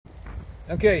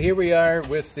Okay, here we are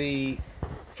with the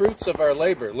fruits of our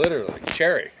labor, literally,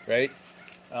 cherry, right?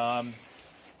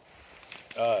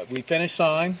 We finished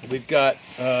sawing. We've got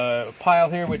a pile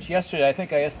here, which yesterday I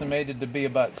think I estimated to be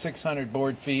about 600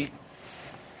 board feet.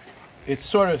 It's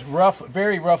sort of rough,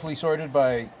 very roughly sorted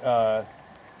by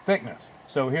thickness.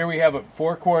 So here we have a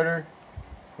 4/4.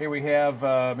 Here we have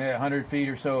maybe 100 feet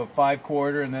or so of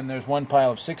 5/4, and then there's one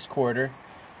pile of 6/4.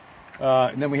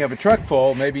 And then we have a truck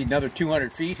full, maybe another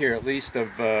 200 feet here at least,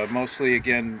 of mostly,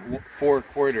 again,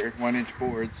 4/4, 1-inch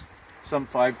boards, some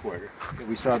 5/4 that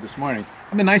we saw this morning.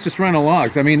 And the nicest run of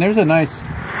logs. I mean, there's a nice,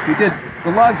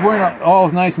 the logs weren't all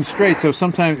nice and straight, so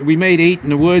sometimes we made 8 in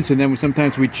the woods, and then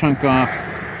sometimes we chunk off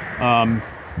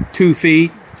 2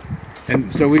 feet.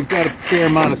 And so we've got a fair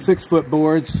amount of 6-foot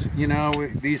boards, you know,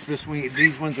 these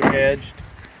ones are edged.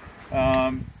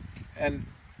 And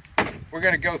we're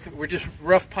going to go through, we're just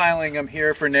rough piling them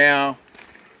here for now.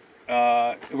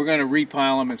 We're going to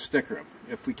repile them and sticker them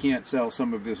if we can't sell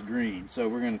some of this green. So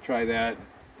we're going to try that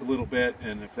a little bit,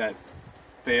 and if that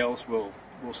fails, we'll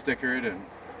sticker it, and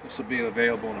this will be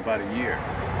available in about a year.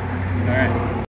 All right.